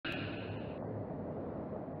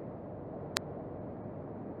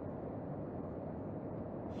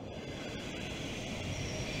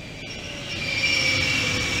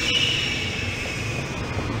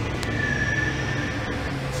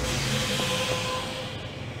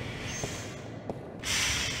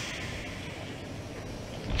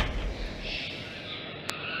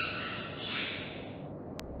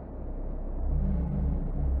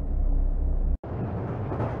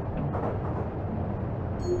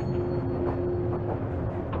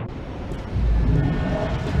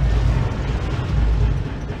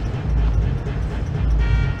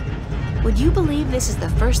Would you believe this is the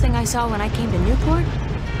first thing I saw when I came to Newport?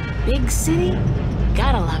 Big city?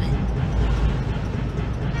 Gotta love it.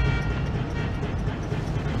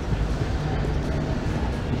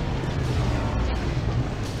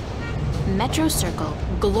 Metro Circle,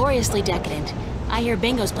 gloriously decadent. I hear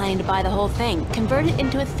Bingo's planning to buy the whole thing, convert it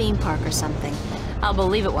into a theme park or something. I'll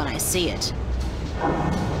believe it when I see it.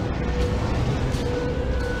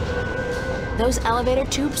 Those elevator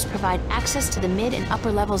tubes provide access to the mid and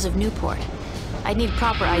upper levels of Newport. I'd need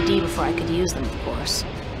proper ID before I could use them, of course.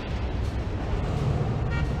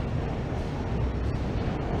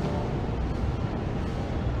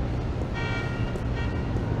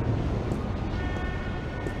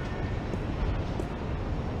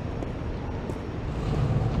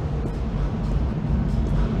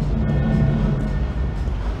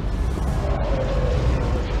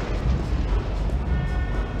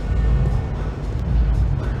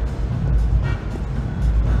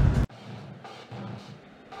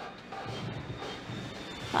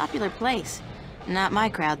 Popular place. Not my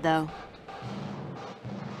crowd, though.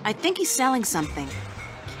 I think he's selling something.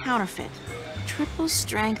 Counterfeit. Triple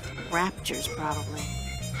strength raptures, probably.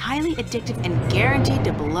 Highly addictive and guaranteed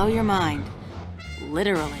to blow your mind.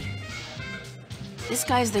 Literally. This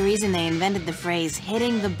guy's the reason they invented the phrase,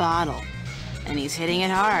 hitting the bottle. And he's hitting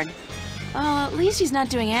it hard. Well, at least he's not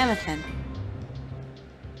doing Amethyst.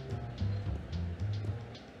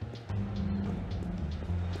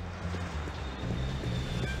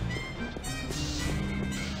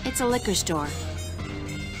 It's a liquor store.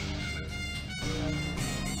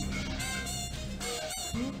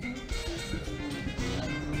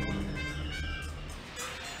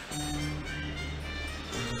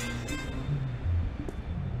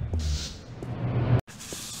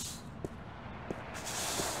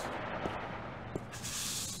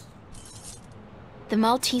 The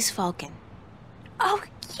Maltese Falcon. Oh,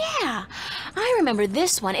 yeah! I remember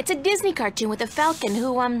this one. It's a Disney cartoon with a falcon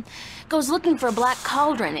who, goes looking for a black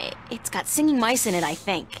cauldron. It's got singing mice in it, I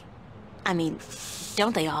think. I mean,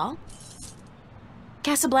 don't they all?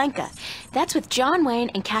 Casablanca. That's with John Wayne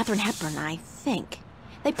and Katharine Hepburn, I think.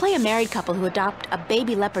 They play a married couple who adopt a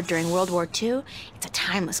baby leopard during World War II. It's a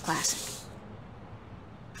timeless classic.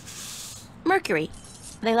 Mercury.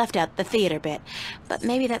 They left out the theater bit, but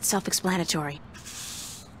maybe that's self-explanatory.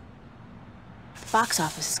 The box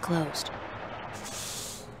office is closed.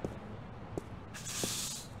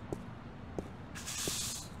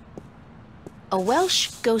 A Welsh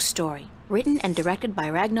ghost story, written and directed by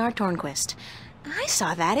Ragnar Tornquist. I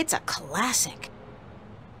saw that. It's a classic.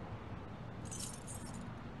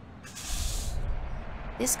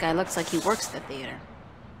 This guy looks like he works at the theater.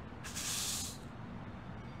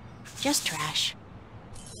 Just trash.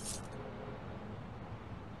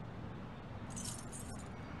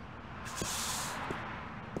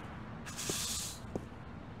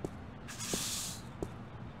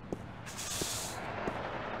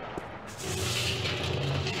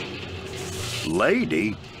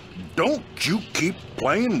 Lady, don't you keep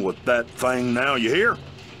playing with that thing now, you hear?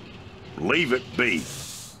 Leave it be.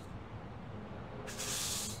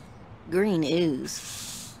 Green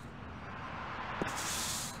ooze.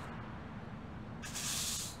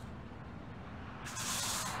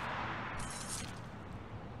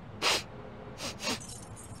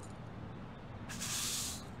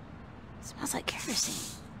 Smells like kerosene.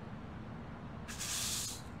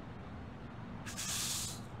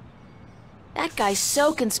 That guy's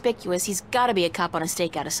so conspicuous, he's gotta be a cop on a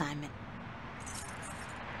stakeout assignment.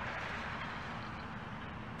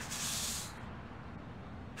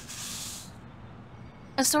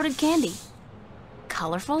 Assorted candy.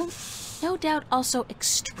 Colorful, no doubt also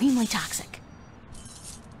extremely toxic.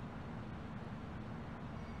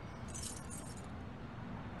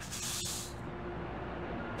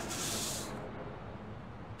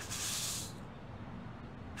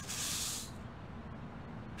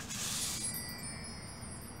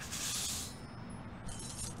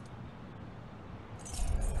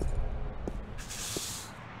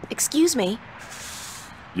 Excuse me.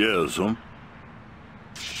 Yes,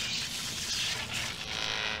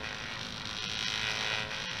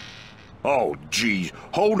 Oh, geez.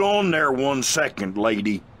 Hold on there 1 second,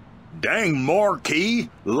 lady. Dang marquee,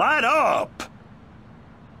 light up!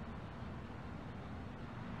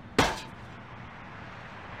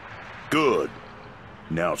 Good.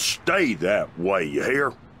 Now stay that way, you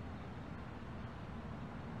hear?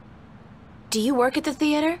 Do you work at the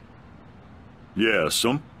theater? Yes,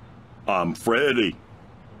 I'm Freddie.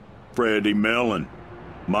 Freddie Mellon.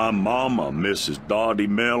 My mama, Mrs. Dottie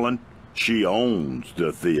Mellon, she owns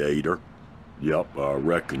the theater. Yup, I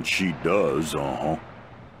reckon she does,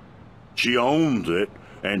 She owns it,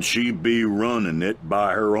 and she be running it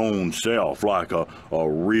by her own self like a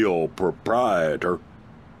real proprietor.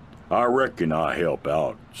 I reckon I help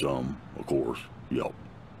out some, of course, yep.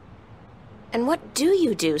 And what do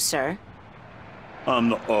you do, sir? I'm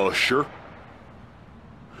the usher.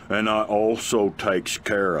 And I also takes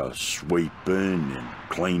care of sweeping and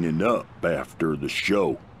cleaning up after the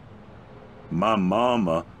show. My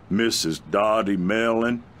mama, Mrs. Dottie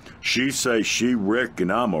Mellon, she say she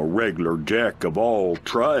reckon I'm a regular jack of all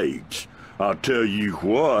trades. I'll tell you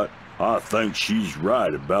what, I think she's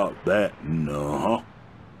right about that, uh-huh.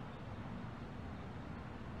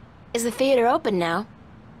 Is the theater open now?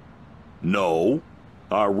 No,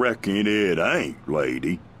 I reckon it ain't,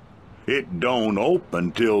 lady. It don't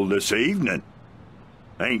open till this evening.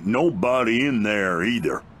 Ain't nobody in there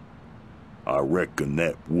either. I reckon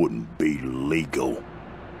that wouldn't be legal.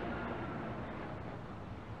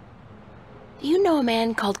 Do you know a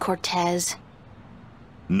man called Cortez?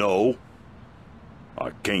 No.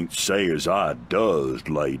 I can't say as I does,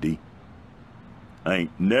 lady.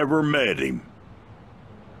 Ain't never met him.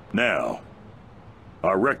 Now,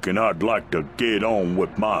 I reckon I'd like to get on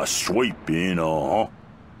with my sweeping, uh-huh.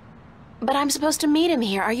 But I'm supposed to meet him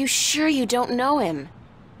here. Are you sure you don't know him?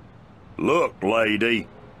 Look, lady.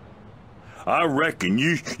 I reckon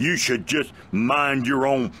you should just mind your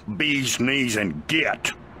own bee's knees and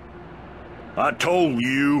get. I told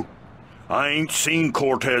you, I ain't seen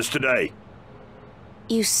Cortez today.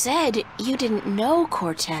 You said you didn't know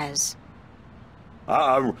Cortez.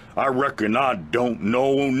 I reckon I don't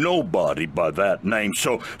know nobody by that name,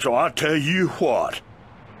 so I tell you what.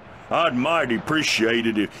 I'd mighty appreciate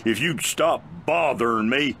it if you'd stop bothering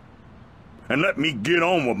me and let me get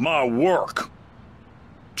on with my work.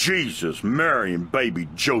 Jesus, Mary, and baby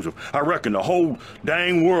Joseph, I reckon the whole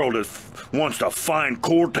dang world wants to find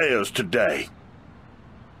Cortez today.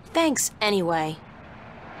 Thanks, anyway.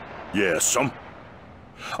 Yes'm.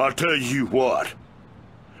 I'll tell you what.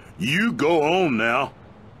 You go on now,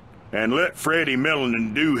 and let Freddie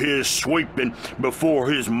Mellon do his sweeping before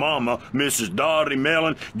his mama, Mrs. Dottie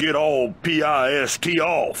Mellon, get all pissed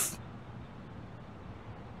off.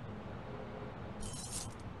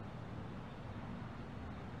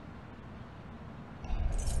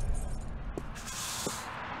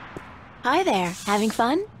 Hi there. Having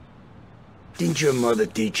fun? Didn't your mother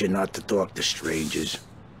teach you not to talk to strangers?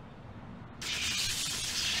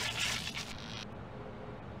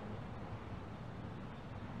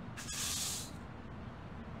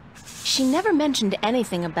 She never mentioned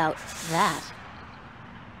anything about that.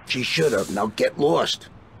 She should have. Now get lost.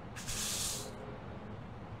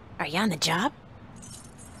 Are you on the job?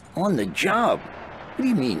 On the job? What do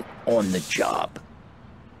you mean, on the job?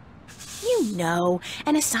 You know,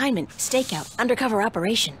 an assignment, stakeout, undercover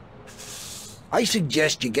operation. I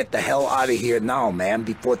suggest you get the hell out of here now, ma'am,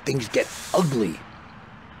 before things get ugly.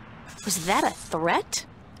 Was that a threat?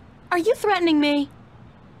 Are you threatening me?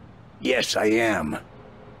 Yes, I am.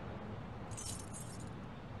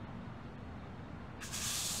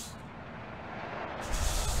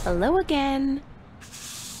 Hello again.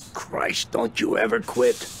 Christ, don't you ever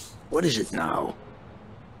quit. What is it now?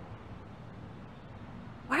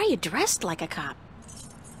 Why are you dressed like a cop?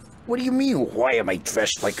 What do you mean, why am I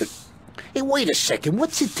dressed like a... Hey, wait a second,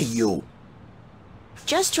 what's it to you?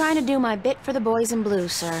 Just trying to do my bit for the boys in blue,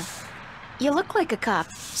 sir. You look like a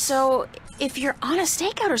cop, so if you're on a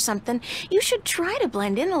stakeout or something, you should try to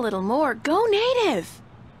blend in a little more. Go native.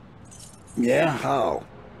 Yeah, how?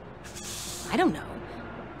 I don't know,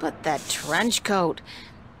 but that trench coat,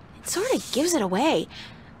 it sort of gives it away.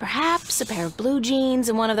 Perhaps a pair of blue jeans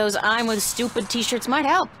and one of those I'm with stupid t-shirts might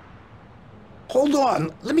help. Hold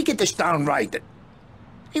on, let me get this down right.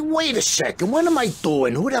 Hey, wait a second, what am I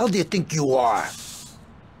doing? Who the hell do you think you are?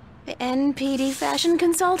 The NPD fashion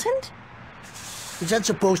consultant? Is that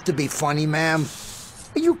supposed to be funny, ma'am?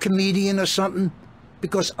 Are you a comedian or something?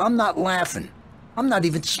 Because I'm not laughing. I'm not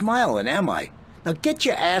even smiling, am I? Now get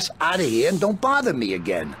your ass out of here and don't bother me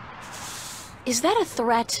again. Is that a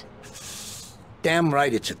threat? Damn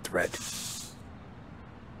right it's a threat.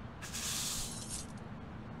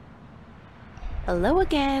 Hello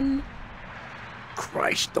again.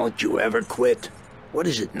 Christ, don't you ever quit. What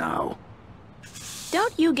is it now?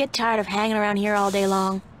 Don't you get tired of hanging around here all day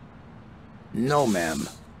long? No, ma'am.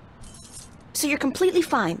 So you're completely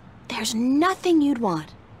fine. There's nothing you'd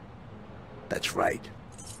want. That's right.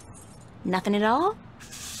 Nothing at all?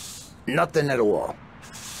 Nothing at all.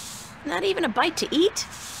 Not even a bite to eat?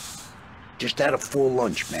 Just had a full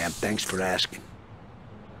lunch, ma'am. Thanks for asking.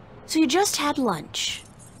 So you just had lunch?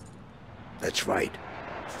 That's right.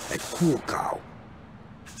 At Cool Cow.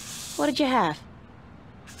 What did you have?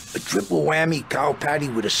 A triple whammy cow patty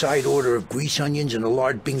with a side order of grease onions and a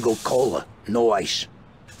lard bingo cola. No ice.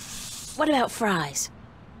 What about fries?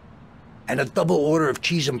 And a double order of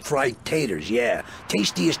cheese and fried taters, yeah.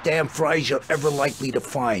 Tastiest damn fries you're ever likely to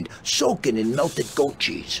find. Soaking in melted goat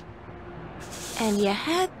cheese. And you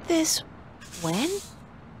had this when?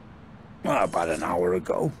 About an hour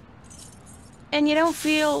ago. And you don't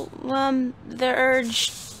feel, the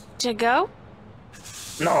urge to go?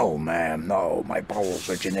 No, ma'am, no. My bowels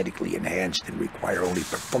are genetically enhanced and require only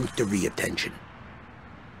perfunctory attention.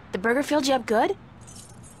 The burger filled you up good?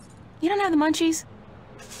 You don't have the munchies?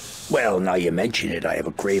 Well, now you mention it, I have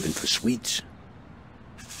a craving for sweets.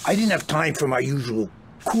 I didn't have time for my usual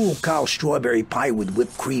cool cow strawberry pie with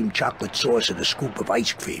whipped cream, chocolate sauce, and a scoop of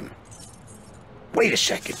ice cream. Wait a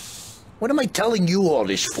second. What am I telling you all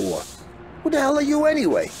this for? Who the hell are you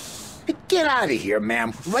anyway? Get out of here,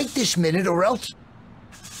 ma'am. Right this minute or else...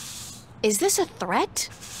 Is this a threat?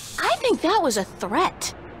 I think that was a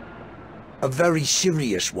threat. A very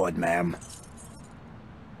serious one, ma'am.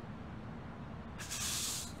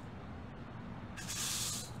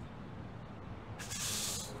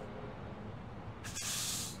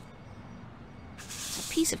 It's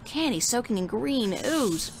a piece of candy soaking in green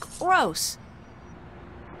ooze. Gross.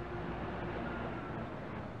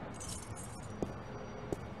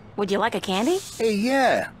 Would you like a candy? Hey,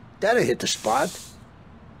 yeah. That'll hit the spot.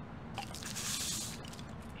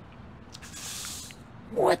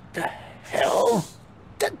 What the hell?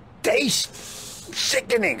 That tastes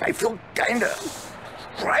sickening. I feel kinda...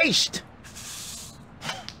 Christ.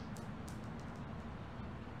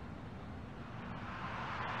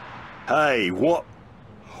 Hey, what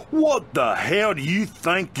the hell do you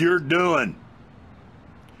think you're doing?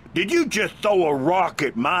 Did you just throw a rock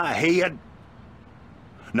at my head?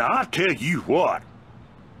 Now, I tell you what,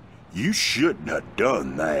 you shouldn't have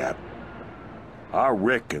done that. I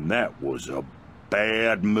reckon that was a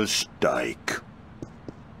bad mistake.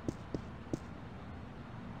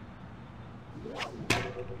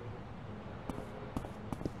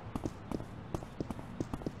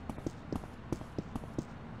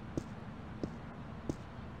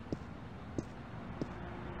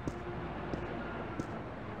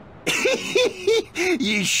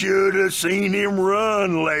 You should have seen him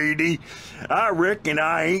run, lady. I reckon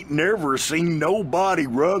I ain't never seen nobody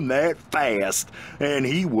run that fast. And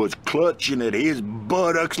he was clutching at his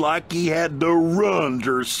buttocks like he had the runs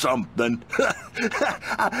or something.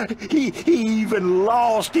 He even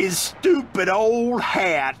lost his stupid old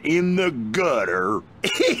hat in the gutter.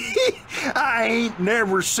 I ain't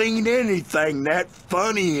never seen anything that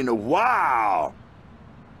funny in a while.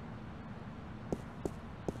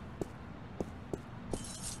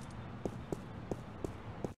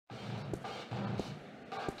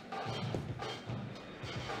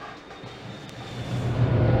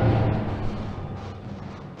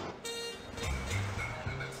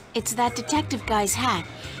 It's that detective guy's hat.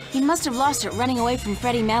 He must have lost it running away from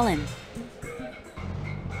Freddie Mellon.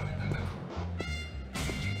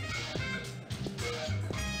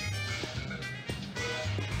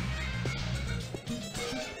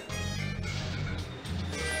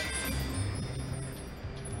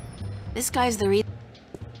 This guy's the reason.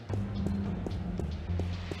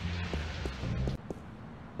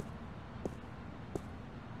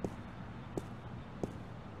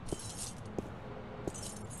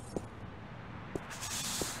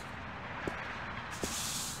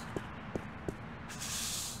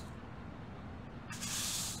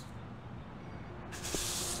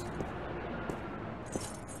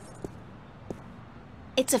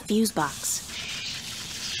 It's a fuse box.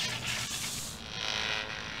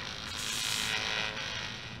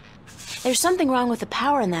 There's something wrong with the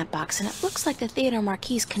power in that box, and it looks like the theater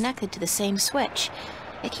marquee is connected to the same switch.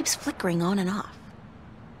 It keeps flickering on and off.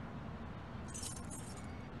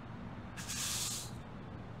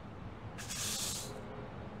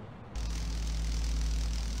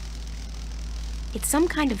 It's some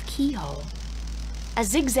kind of keyhole. A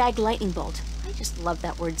zigzag lightning bolt. I just love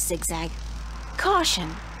that word, zigzag. Caution.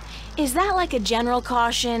 Is that like a general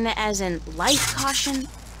caution, as in life caution?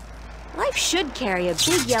 Life should carry a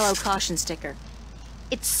big yellow caution sticker.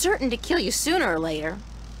 It's certain to kill you sooner or later.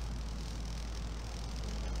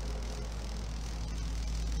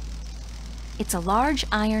 It's a large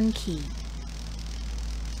iron key.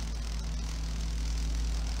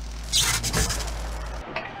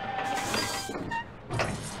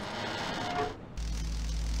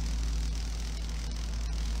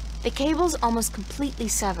 The cable's almost completely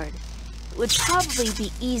severed. It would probably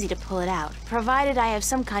be easy to pull it out, provided I have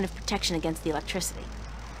some kind of protection against the electricity.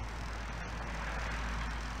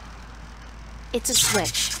 It's a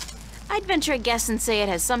switch. I'd venture a guess and say it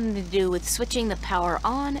has something to do with switching the power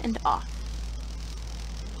on and off.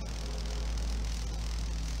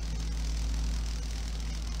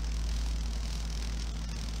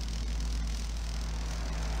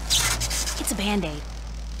 It's a Band-Aid.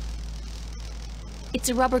 It's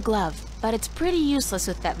a rubber glove, but it's pretty useless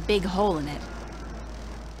with that big hole in it.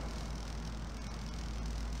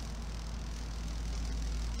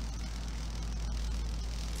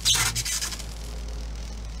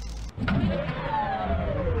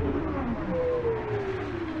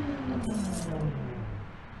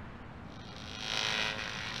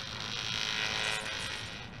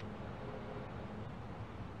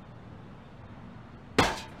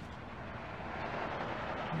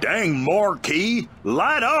 Dang, Marquis,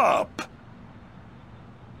 light up!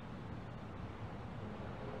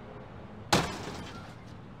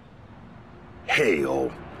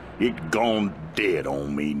 Hell, it gone dead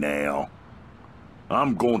on me now.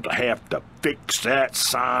 I'm going to have to fix that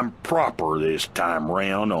sign proper this time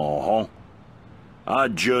round, I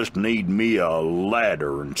just need me a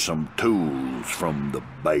ladder and some tools from the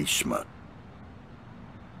basement.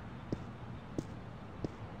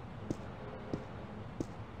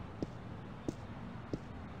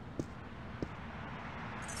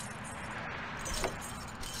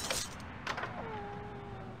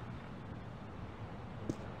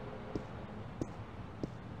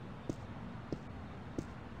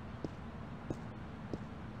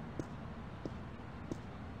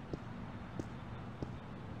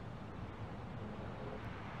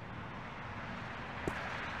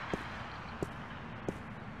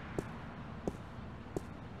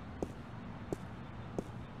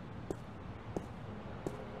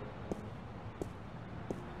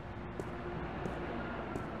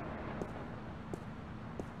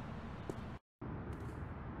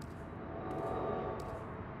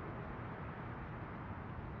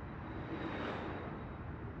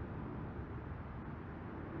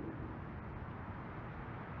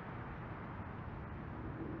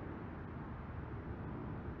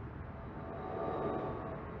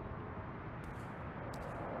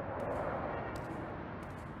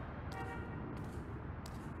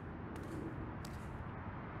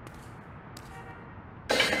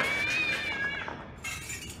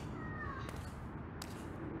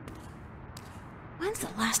 When's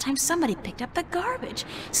the last time somebody picked up the garbage?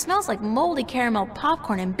 Smells like moldy caramel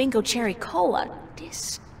popcorn and Bingo cherry cola.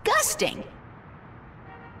 Disgusting!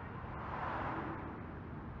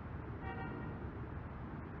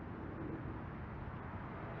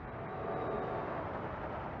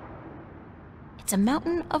 It's a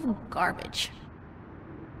mountain of garbage.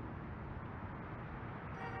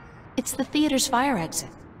 It's the theater's fire exit.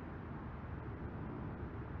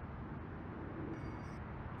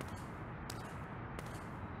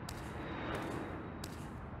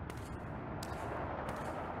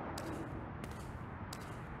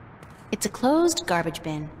 It's a closed garbage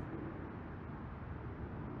bin.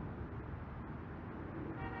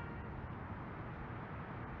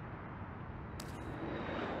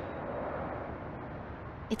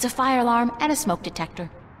 It's a fire alarm and a smoke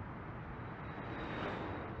detector.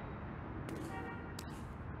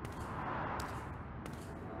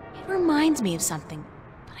 It reminds me of something,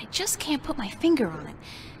 but I just can't put my finger on it.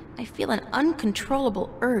 I feel an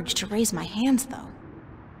uncontrollable urge to raise my hands, though.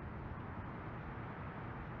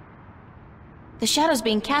 The shadow's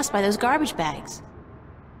being cast by those garbage bags.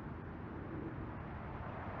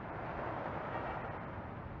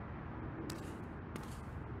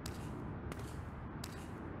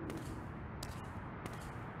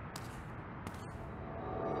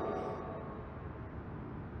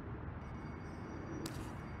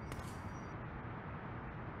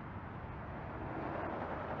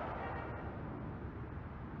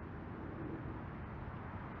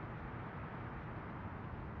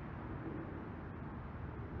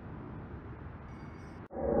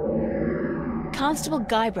 Constable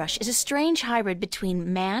Guybrush is a strange hybrid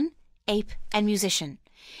between man, ape, and musician,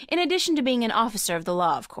 in addition to being an officer of the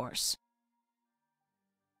law, of course.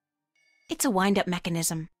 It's a wind-up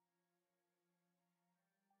mechanism.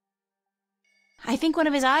 I think one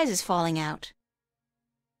of his eyes is falling out.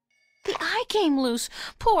 The eye came loose.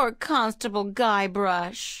 Poor Constable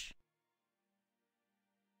Guybrush.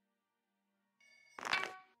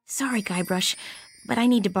 Sorry, Guybrush, but I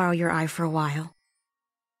need to borrow your eye for a while.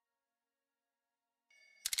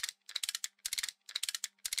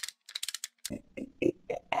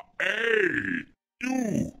 Hey!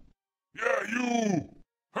 You! Yeah, you!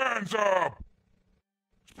 Hands up!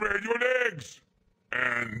 Spread your legs!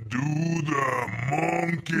 And do the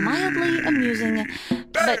monkey! Mildly amusing,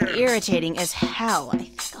 but irritating as hell. I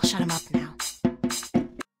think I'll shut him up now.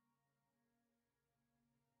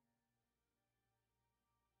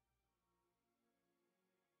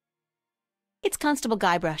 it's Constable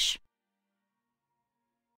Guybrush.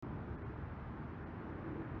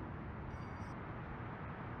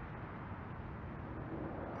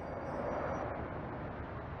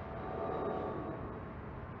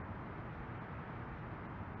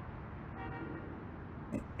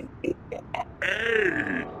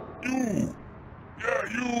 Hey, you! Yeah,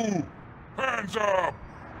 you! Hands up!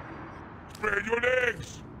 Spread your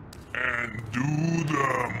legs! And do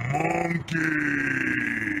the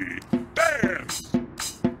monkey! Dance!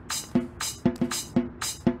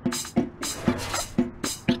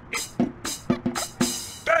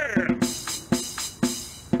 Dance!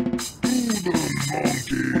 Do the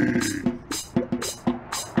monkey!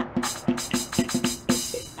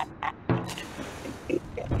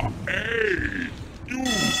 Hey! You! Yeah,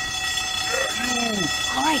 you!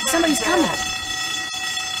 All right, somebody's coming.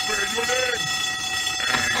 Spread your legs!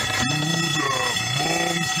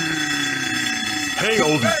 Monkey!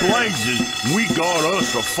 Hell, blazes, we got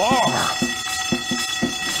us a far.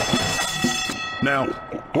 Now,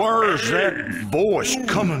 where's that voice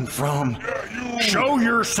coming from? Yeah, you! Show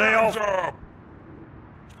yourself. Hands up!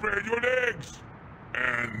 Spread your legs!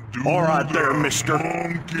 And do All right there, the mister.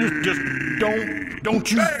 monkey. Just don't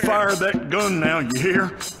you fire that gun now, you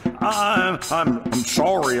hear? I'm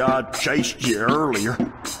sorry I chased you earlier.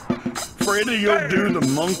 Freddy'll do the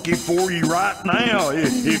monkey for you right now,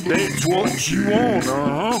 if that's what you want,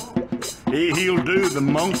 He'll do the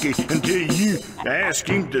monkey until you ask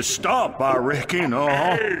him to stop, I reckon,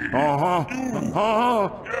 Yeah,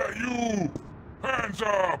 you! Hands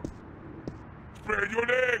up! Spread your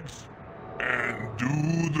legs! And do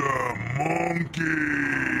the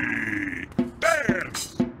monkey!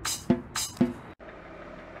 Dance!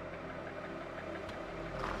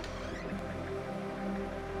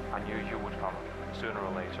 I knew you would come, sooner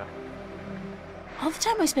or later. All the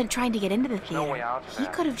time I spent trying to get into the No way theater, out of he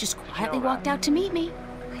there. could have just Did you quietly know walked that? out to meet me.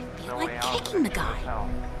 I feel No way like out kicking the of guy. hotel.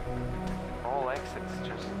 All exits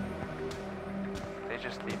they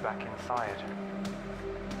just lead back inside.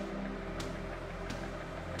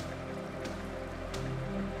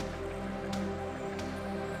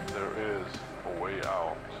 There is a way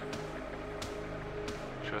out.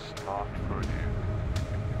 Just not for you.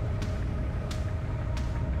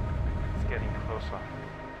 It's getting closer.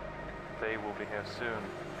 They will be here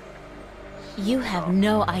soon. You have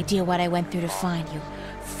no idea what I went through to find you.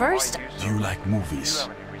 First, Why Do you like Do you movies?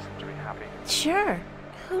 have any reason to be happy? sure,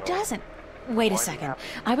 who doesn't? Wait a second.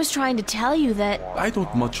 I was trying to tell you that... I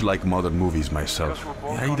don't much like modern movies myself.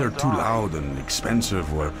 They're either too loud and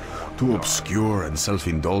expensive or too obscure and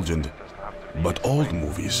self-indulgent. But old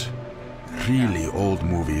movies, really old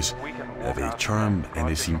movies, have a charm and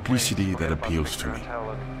a simplicity that appeals to me.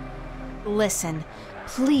 Listen,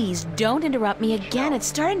 please don't interrupt me again. It's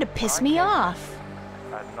starting to piss me off.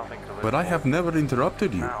 But I have never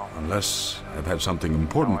interrupted you, unless I've had something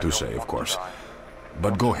important to say, of course.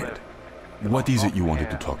 But go ahead. What is it you wanted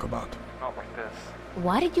to talk about? Not like this.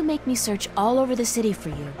 Why did you make me search all over the city for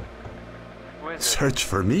you? Who is it? Search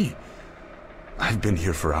for me? I've been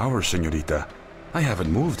here for hours, señorita. I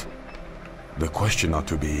haven't moved. The question ought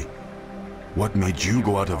to be, what made you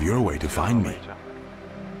go out of your way to find me?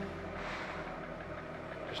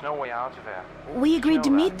 There's no way out of here. We agreed to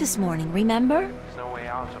meet this morning, remember? There's no way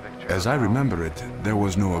out of it. As I remember it, there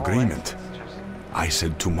was no agreement. I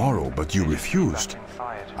said tomorrow, but you refused.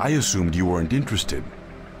 I assumed you weren't interested.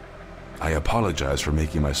 I apologize for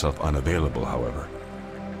making myself unavailable, however.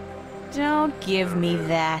 Don't give me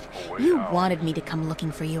that. You wanted me to come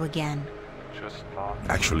looking for you again. Just not.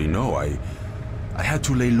 Actually, no, I had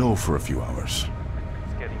to lay low for a few hours.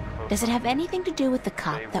 It's getting closer. Does it have anything to do with the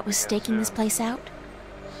cop that was staking this place out?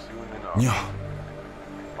 Soon enough. Yeah.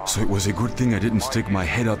 So it was a good thing I didn't stick my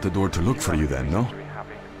head out the door to look for you then, no? To be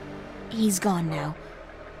happy. He's gone now.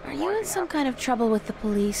 Are you in some kind of trouble with the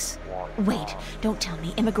police? Wait, don't tell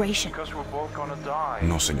me. Immigration. Because we're both gonna die.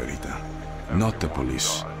 No, señorita. Not the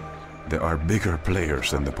police. There are bigger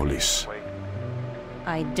players than the police. Wait.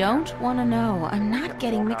 I don't want to know. I'm not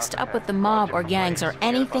getting mixed up with the mob or gangs or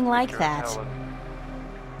anything like that.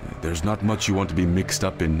 There's not much you want to be mixed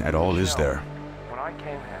up in at all, is there? When I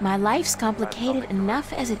came here, My life's complicated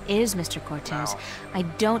enough as it is, Mr. Cortez. I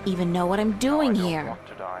don't even know what I'm doing I don't here. want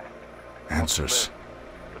to die. Answers.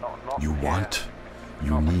 But not You here. want,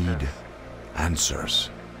 you need answers.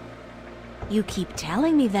 You keep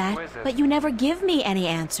telling me that, Who is it? but you never give me any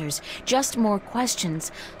answers. Just more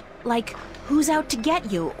questions. Like, who's out to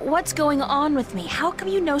get you? What's going on with me? How come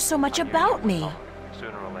you know so much about me?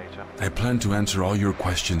 Sooner or later. I plan to answer all your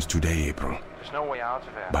questions today, April. There's no way out of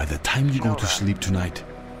here. By the time you You go know to that. sleep tonight,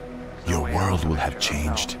 No your way world out will of have it.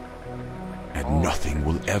 changed. and nothing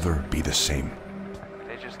will ever be the same.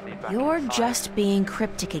 They just lead back You're inside. just being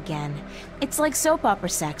cryptic again. It's like soap opera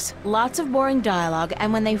sex. Lots of boring dialogue,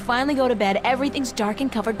 and when they finally go to bed, everything's dark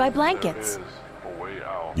and covered by There blankets. is a way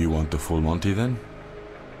out. You want the full Monty then?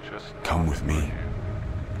 Just Come with me.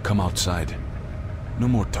 Come outside. No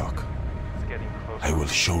more talk. It's getting closer. I will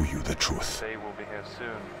show you the truth. They will be here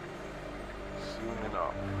soon. soon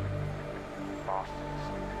enough. Bastards.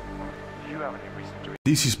 Do you have any reason to...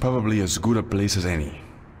 This is probably as good a place as any.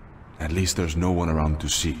 At least there's no one around to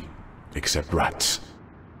see, except rats.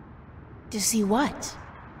 To see what?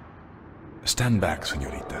 Stand back,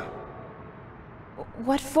 señorita.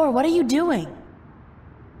 What for? What are you doing?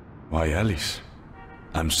 Why, Alice,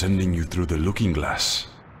 I'm sending you through the looking glass.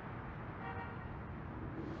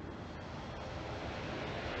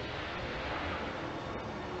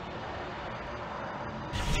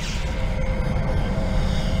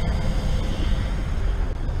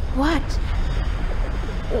 What?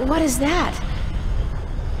 What is that?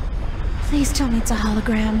 Please tell me it's a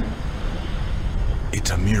hologram.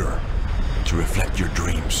 It's a mirror to reflect your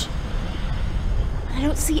dreams. I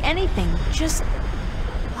don't see anything, just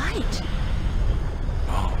light.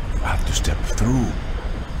 Oh, you have to step through.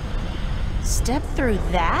 Step through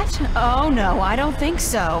that? Oh no, I don't think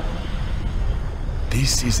so.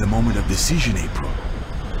 This is the moment of decision, April.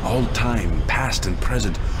 All time, past and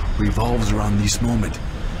present, revolves around this moment.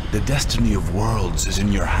 The destiny of worlds is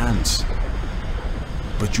in your hands.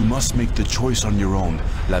 But you must make the choice on your own.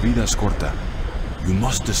 La vida es corta. You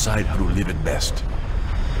must decide how to live it best.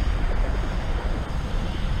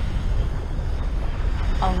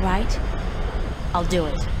 All right, I'll do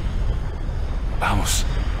it. Vamos.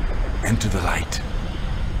 Enter the light.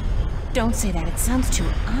 Don't say that, it sounds too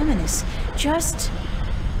ominous. Just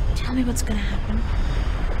tell me what's gonna happen.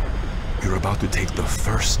 You're about to take the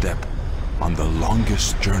first step on the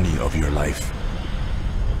longest journey of your life.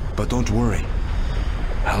 But don't worry.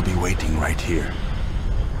 I'll be waiting right here.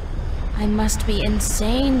 I must be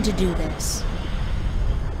insane to do this.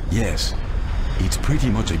 Yes, it's pretty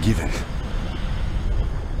much a given.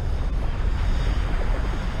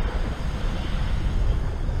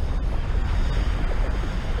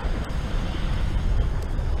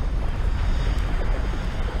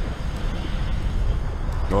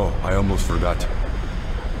 Oh, I almost forgot.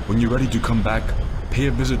 When you're ready to come back, pay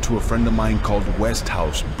a visit to a friend of mine called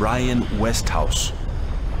Westhouse, Brian Westhouse.